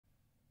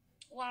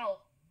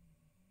Wow.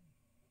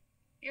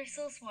 You're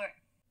so smart.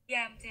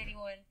 Yeah, I'm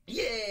 21.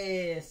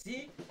 Yeah,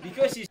 see?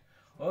 Because you...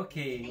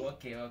 Okay.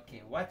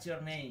 What's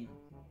your name?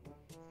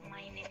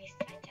 My name is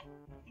Chacha.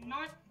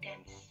 Not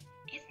dance.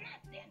 It's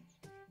not dance.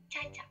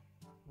 Chacha.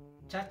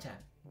 Chacha.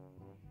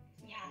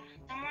 Yeah.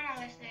 Someone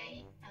always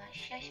say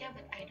Shasha,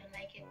 but I don't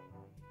like it.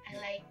 I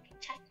like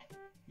Chacha.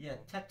 Yeah,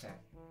 Chacha.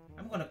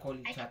 I'm gonna call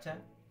you Chacha.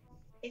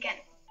 You can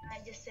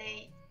just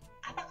say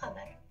apa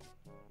kabar?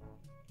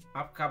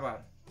 Apa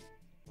kabar?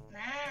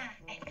 Nah,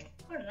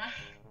 pernah.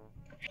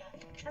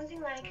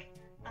 Something like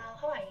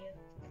how are you?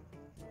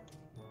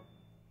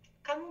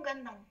 Kamu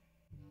ganteng.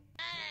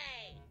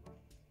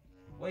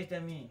 What does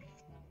that mean?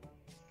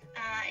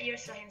 You're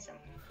so handsome.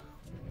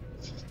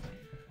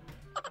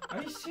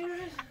 Are you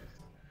serious?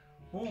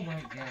 Oh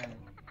my god.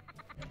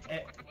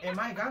 Am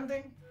I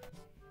ganteng?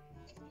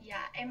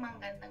 Yeah,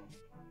 emang ganteng.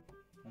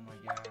 Oh my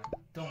god.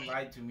 Don't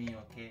lie to me,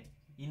 okay?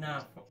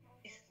 Enough.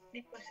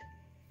 This was...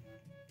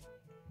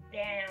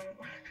 Damn.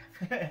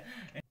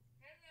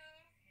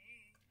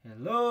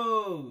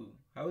 Hello.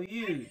 How are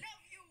you? I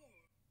love you.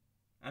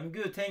 I'm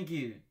good, thank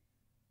you.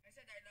 I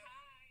said I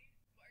love you.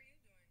 What are you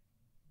doing?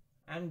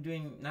 I'm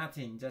doing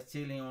nothing, just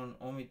chilling on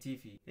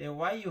OMETV. Hey,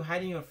 why are you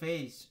hiding your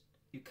face?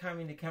 You come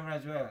in the camera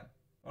as well.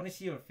 I want to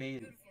see your face.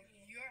 Beautiful.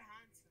 You're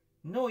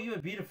handsome. No, you're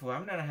beautiful.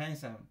 I'm not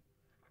handsome.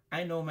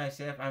 I know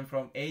myself. I'm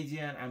from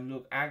Asian. I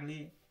look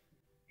ugly.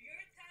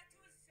 Your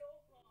tattoo is so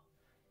hot.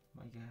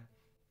 My god.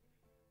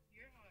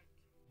 You're hot.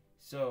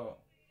 So,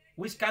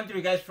 which country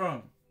you guys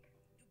from?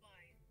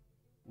 Dubai.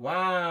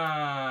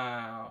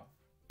 Wow.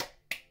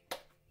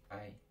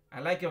 I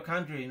like your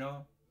country, you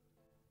know.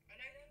 I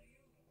like you.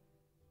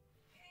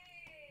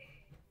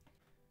 Hey.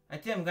 I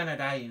think I'm gonna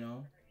die, you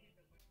know.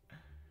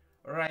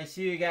 Alright,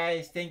 see you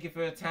guys. Thank you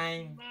for your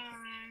time. Bye.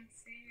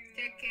 See you.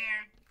 Take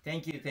care.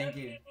 Thank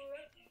you.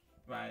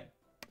 Bye.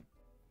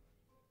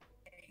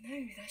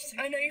 No, that's.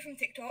 I know you from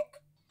TikTok.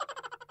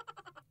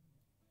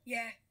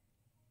 Yeah.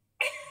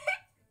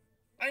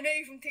 I know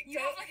you from TikTok. You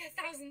have like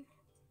 1,000.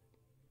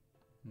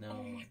 No.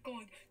 Oh my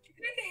god. Do you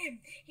remember him?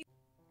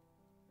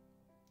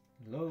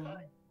 Hello.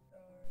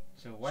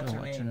 So what's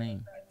your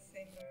name? That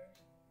singer.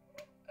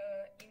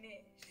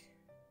 Ines.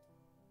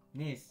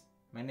 Nis.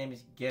 My name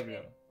is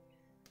Gabriel.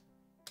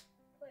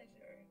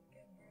 Pleasure,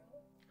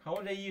 Gabriel. How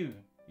old are you?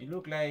 You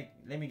look like,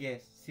 let me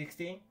guess,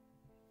 16?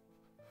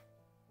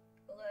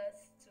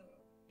 Let's do.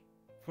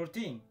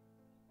 14?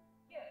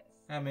 Yes.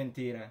 Ah,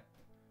 mentira.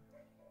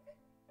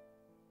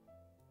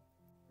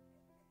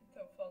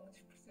 Então falas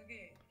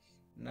português.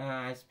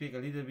 Nah, I speak a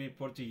little bit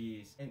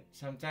Portuguese. And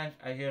sometimes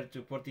I hear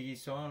to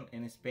Portuguese song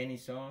and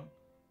Spanish song,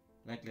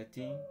 like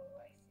Latin. Oh,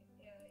 I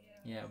see.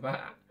 Yeah. Yeah, but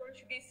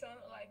Portuguese song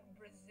like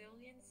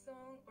Brazilian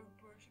song or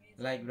Portuguese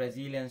like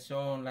Brazilian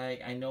song,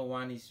 like I know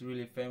one is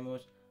really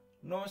famous.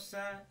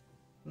 Nossa,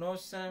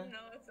 Nossa,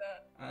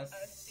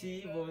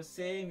 assim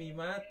você me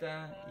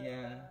mata.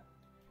 Yeah.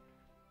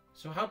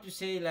 So how to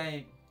say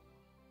like,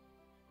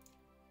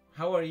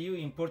 how are you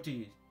in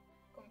Portuguese?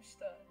 Como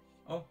estás?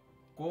 Oh,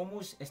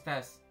 como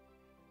estás?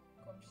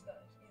 Como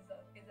estás?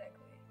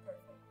 Exactly.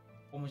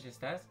 Perfect. Como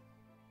estás?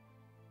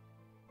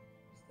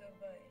 Estou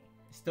bem.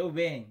 Estou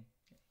bem.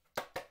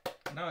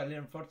 Now I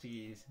learn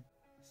Portuguese.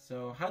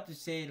 So how to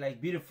say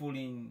like beautiful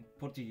in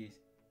Portuguese?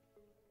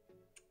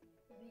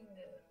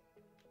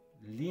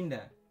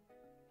 Linda.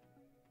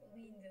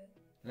 Linda.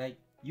 Like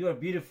you are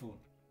beautiful.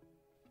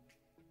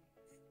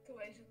 Tu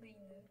és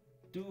linda.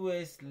 Tu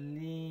és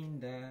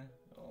linda.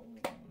 Oh.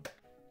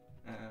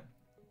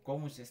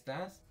 Como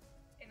estás?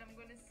 And I'm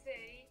gonna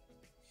say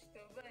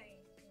estou bem.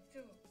 E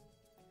tu?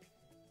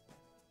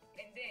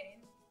 And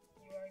then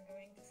you are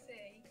going to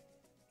say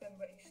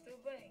também estou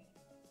bem.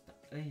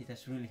 Hey,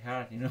 that's really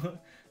hard, you know.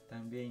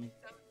 Também.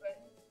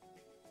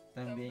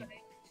 Também.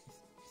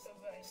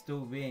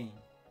 Estou bem.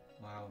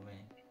 Wow,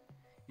 man.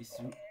 It's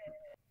No,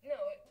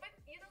 but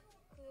you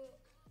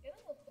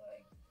don't look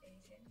like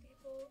Asian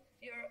people.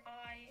 Your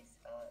eyes,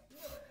 no.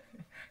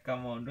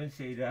 Come on, don't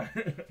say that.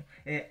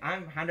 Hey,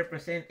 I'm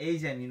 100%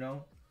 Asian, you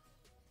know.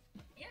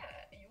 Yeah,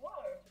 you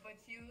are, but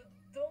you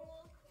don't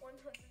look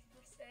 100%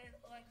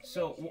 like an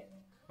So, Asian.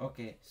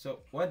 okay,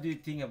 so what do you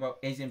think about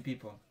Asian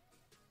people?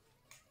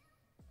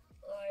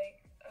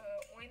 Like,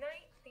 when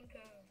I think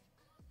of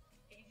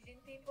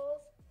Asian people,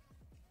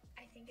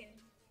 I think in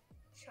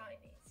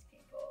Chinese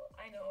people.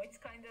 I know it's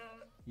kind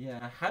of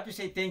Yeah, how to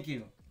say thank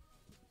you?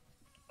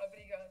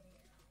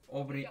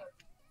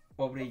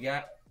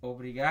 obrigado.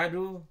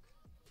 Obrigado.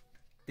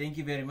 Thank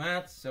you very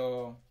much.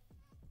 So,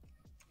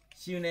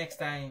 see you next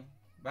time.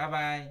 Bye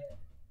bye.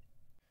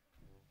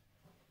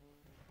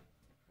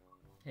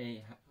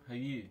 Hey, how are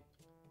you?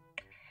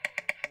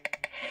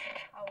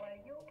 How are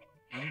you?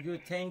 I'm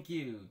good, thank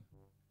you.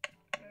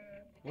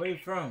 Where are you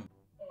from?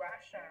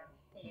 Russia.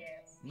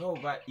 Yes. No,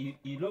 but you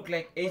look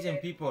like Asian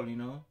people, you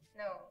know.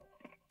 No,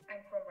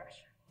 I'm from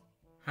Russia.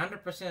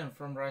 100%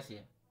 from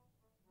Russia.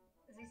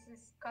 This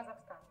is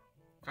Kazakhstan.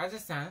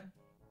 Kazakhstan?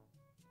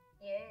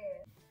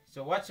 Yeah.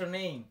 So what's your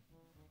name?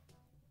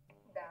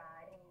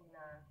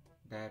 Darina.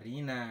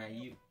 Darina.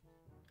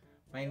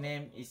 My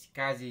name is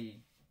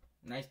Kazi.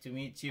 Nice to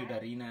meet you,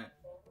 Darina.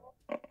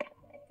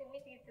 Nice to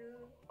meet you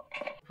too.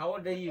 How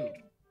old are you?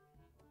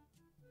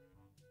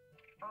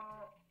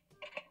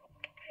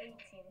 18.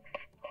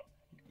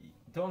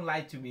 Don't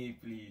lie to me,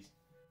 please.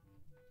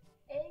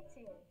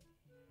 18.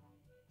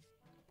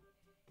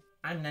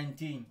 I'm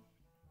 19.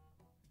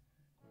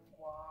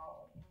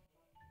 Wow.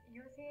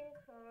 You think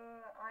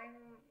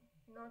I'm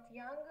not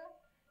young?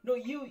 No,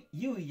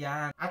 you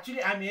young.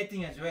 Actually, I'm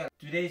 18 as well.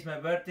 Today is my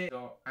birthday,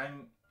 so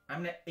I'm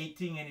not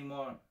 18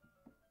 anymore.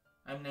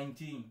 I'm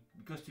 19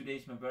 because today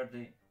is my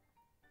birthday.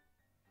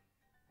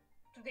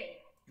 Today?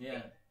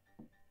 Yeah.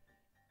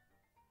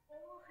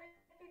 Oh,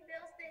 happy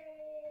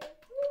birthday!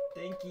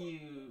 Thank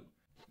you.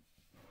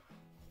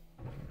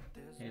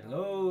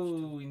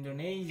 Hello,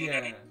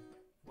 Indonesia.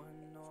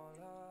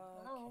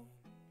 Hello.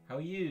 How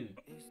are you?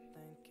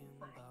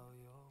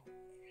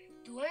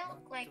 Do I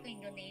look like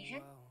an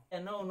Indonesian?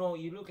 No,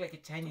 you look like a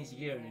Chinese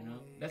girl, you know.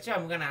 That's why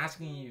I'm gonna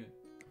asking you.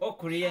 Oh,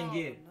 Korean Oh.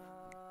 girl.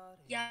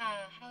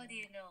 Yeah, how do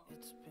you know?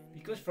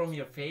 Because from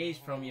your face,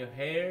 from your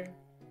hair.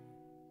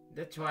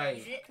 That's why.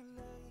 Is it?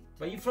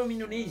 But you're from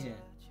Indonesia.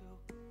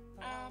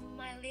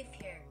 I live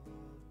here.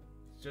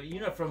 So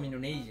you're not from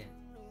Indonesia.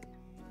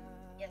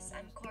 Yes,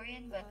 I'm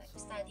Korean, but I'm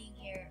studying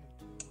here.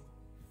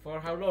 For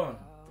how long?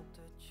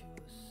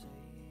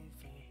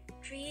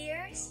 3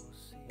 years?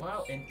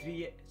 Wow, and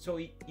 3 years. So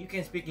you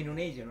can speak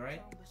Indonesian,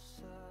 right?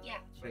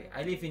 Yeah. Right.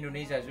 I live in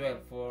Indonesia as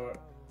well for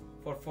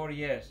 4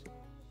 years.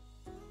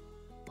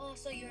 Oh,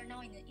 so you're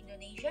now in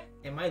Indonesia?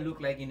 Am I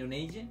look like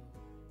Indonesian?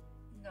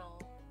 No.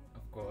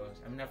 Of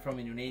course, I'm not from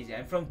Indonesia.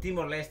 I'm from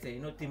Timor-Leste.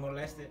 You know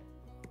Timor-Leste?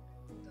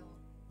 No.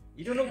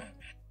 You don't know?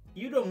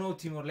 You don't know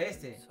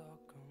Timor-Leste?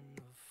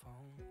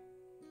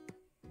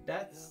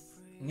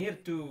 That's near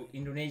to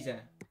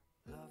Indonesia.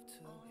 Oh.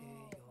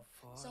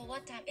 So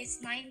what time?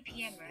 It's 9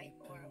 p.m., right?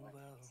 Or what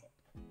time is it?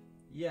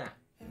 Yeah,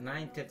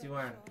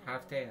 9:31,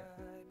 half 10.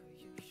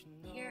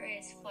 Here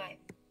is 5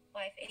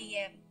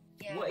 a.m.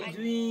 Yeah. What are you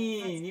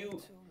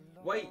doing?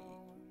 Why?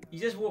 You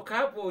just woke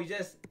up or you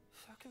just?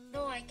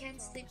 No, I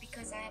can't sleep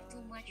because I have too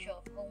much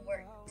of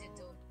homework to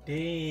do.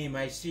 Damn,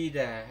 I see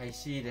that.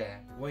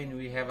 When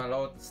we have a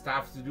lot of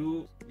stuff to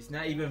do, it's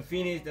not even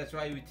finished. That's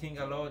why we think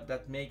a lot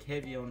that make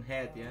heavy on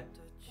head, yeah?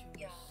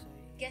 Yeah.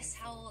 Guess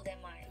how old am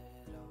I?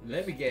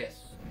 Let me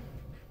guess.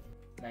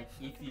 Like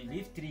if you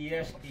live 3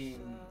 years in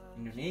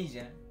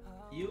Indonesia,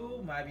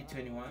 you might be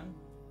 21.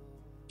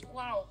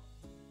 Wow.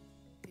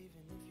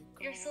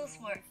 You're so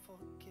smart.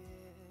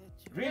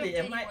 Really?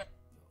 You're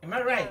Am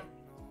I right?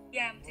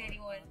 Yeah, I'm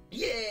 21.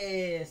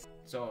 Yes!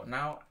 So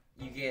now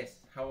you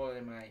guess, how old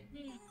am I?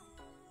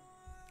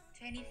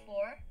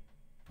 24?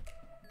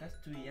 That's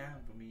too young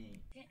for me.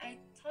 I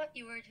thought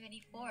you were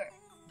 24.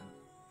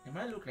 Am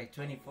I look like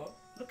 24?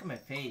 Look at my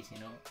face,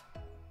 you know.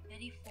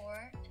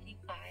 24,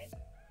 25,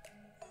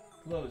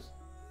 Close.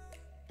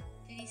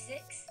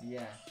 26?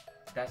 Yeah,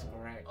 that's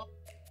correct. Oh,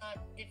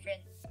 not different.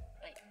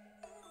 Like,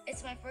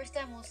 it's my first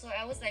time also.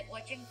 I was like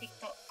watching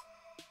TikTok.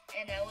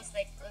 And I was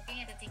like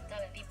looking at the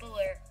TikTok and people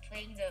were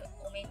playing the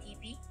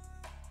OMETV.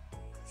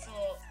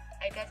 So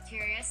I got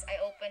curious. I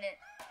opened it.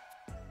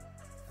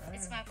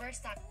 It's my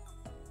first time.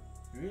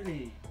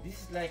 Really? This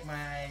is like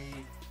my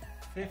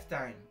 5th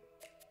time.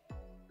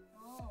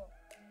 Oh,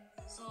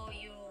 so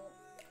you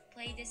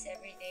play this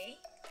every day?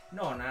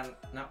 No, not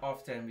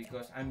often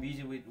because I'm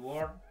busy with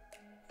work.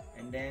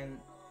 And then,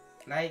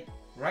 like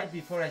right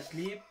before I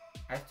sleep,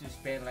 I have to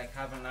spend like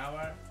half an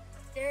hour.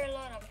 There are a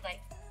lot of like,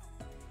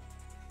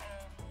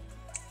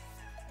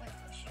 what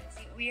should I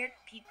say, weird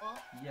people.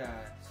 Yeah,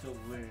 so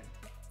weird.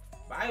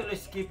 But I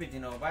always skip it, you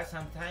know. But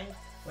sometimes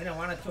when I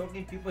wanna talk,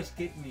 people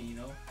skip me, you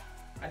know.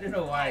 I don't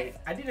know why.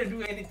 I didn't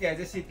do anything. I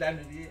just sit down.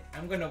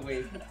 I'm gonna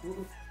wait.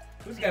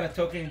 Who's gonna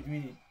talk with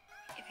me?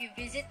 If you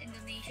visit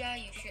Indonesia,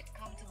 you should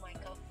come to my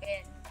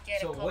cafe and get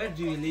So a cup where of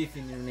do you coffee. live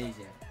in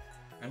Indonesia?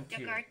 I'm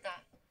curious. Jakarta.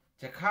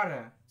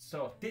 Jakarta.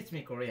 So teach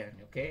me Korean,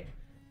 okay?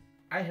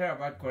 I heard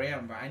about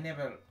Korean, but I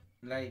never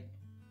like.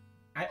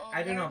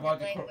 I don't know learn about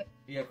the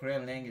the language.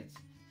 Korean language.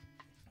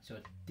 So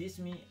teach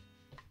me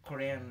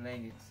Korean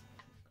language.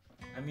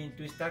 I mean,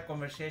 to start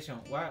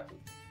conversation, what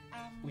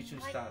we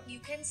should Like, start? you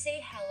can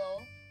say hello,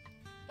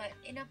 but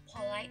in a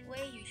polite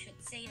way, you should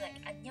say like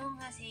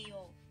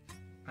안녕하세요.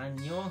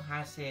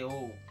 안녕하세요.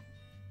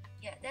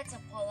 Yeah, that's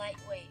a polite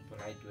way.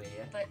 Polite way,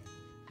 yeah. But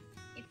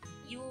if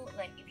you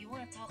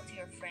want to talk to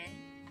your friend,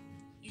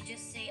 you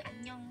just say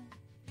안녕.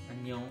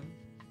 안녕.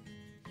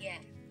 Yeah.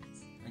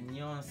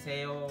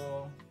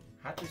 안녕하세요.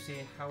 How to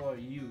say how are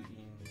you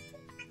in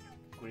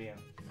Korean?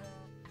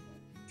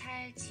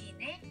 잘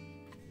지내?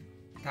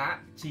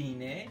 다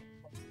지내?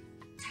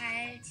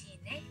 잘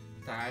지내?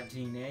 다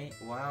지내?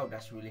 Wow,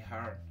 that's really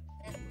hard.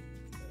 That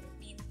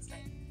means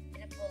like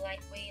in a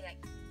polite way, like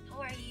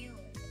how are you?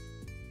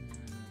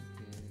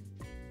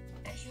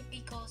 I should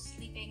be go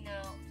sleeping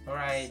now.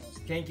 Alright,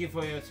 thank you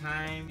for your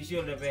time. Wish you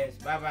all the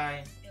best. Bye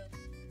bye.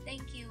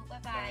 Thank you.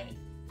 Bye bye.